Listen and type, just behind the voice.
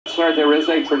Sir, there is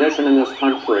a tradition in this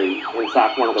country, in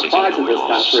fact, one of the prides of this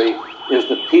country is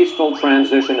the peaceful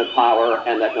transition of power,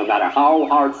 and that no matter how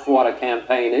hard fought a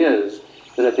campaign is,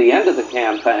 that at the end of the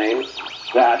campaign,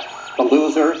 that the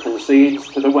loser concedes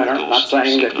to the winner. I'm not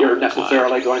saying that you're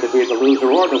necessarily going to be the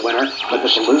loser or the winner, but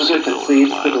that the loser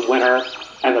concedes to the winner,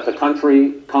 and that the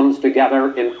country comes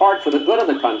together in part for the good of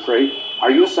the country.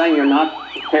 Are you saying you're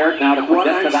not prepared now to commit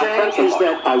to that principle? What I'm saying is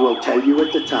that I will tell you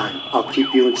at the time. I'll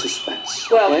keep you in suspense.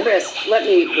 Well, Chris, let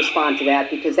me respond to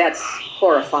that because that's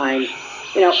horrifying.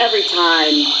 You know, every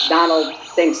time Donald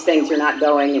thinks things are not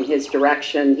going in his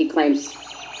direction, he claims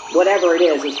whatever it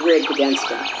is rigged against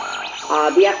him.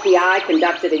 The FBI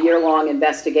conducted a year-long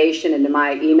investigation into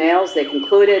my emails. They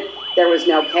concluded there was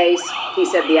no case. He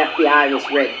said the FBI was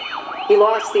rigged. He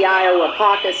lost the Iowa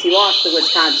caucus. He lost the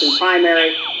Wisconsin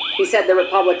primary. He said the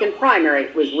Republican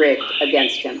primary was rigged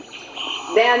against him.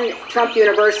 Then Trump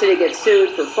University gets sued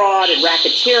for fraud and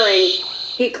racketeering.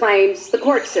 He claims the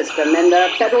court system and the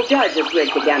federal judge is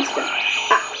rigged against him.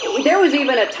 There was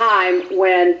even a time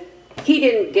when he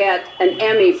didn't get an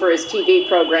Emmy for his TV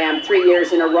program 3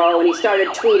 years in a row, and he started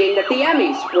tweeting that the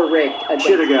Emmys were rigged against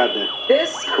him. Should have got there.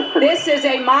 This is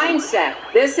a mindset.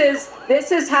 This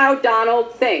is how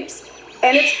Donald thinks.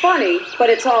 And it's funny,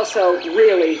 but it's also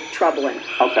really troubling.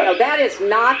 Okay. Now, that is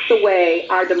not the way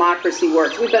our democracy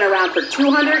works. We've been around for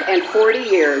 240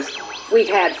 years. We've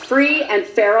had free and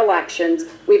fair elections.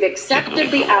 We've accepted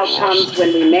the outcomes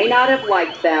when we may not have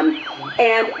liked them.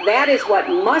 And that is what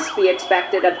must be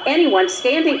expected of anyone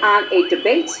standing on a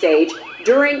debate stage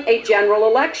during a general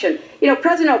election. You know,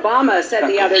 President Obama said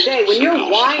the other day, when you're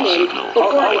whining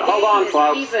before the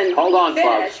game is even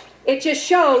finished, it just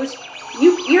shows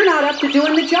you're not up to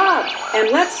doing the job.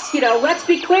 And let's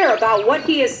be clear about what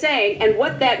he is saying and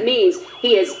what that means.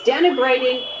 He is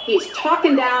denigrating, he's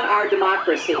talking down our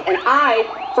democracy. And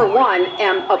I, for one,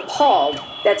 am appalled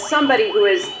that somebody who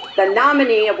is the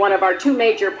nominee of one of our two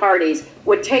major parties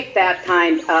would take that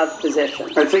kind of position.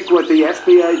 I think what the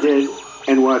FBI did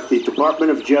and what the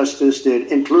Department of Justice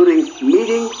did, including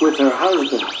meeting with her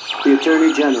husband, the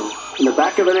Attorney General, in the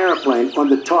back of an airplane on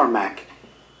the tarmac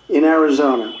in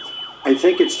Arizona, I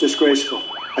think it's disgraceful.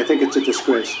 I think it's a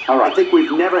disgrace. All right. I think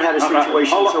we've never had a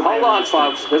situation so bad. Hold on,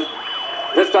 folks.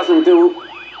 This doesn't do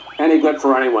any good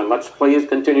for anyone. Let's please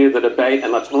continue the debate,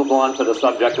 and let's move on to the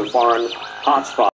subject of foreign hotspots.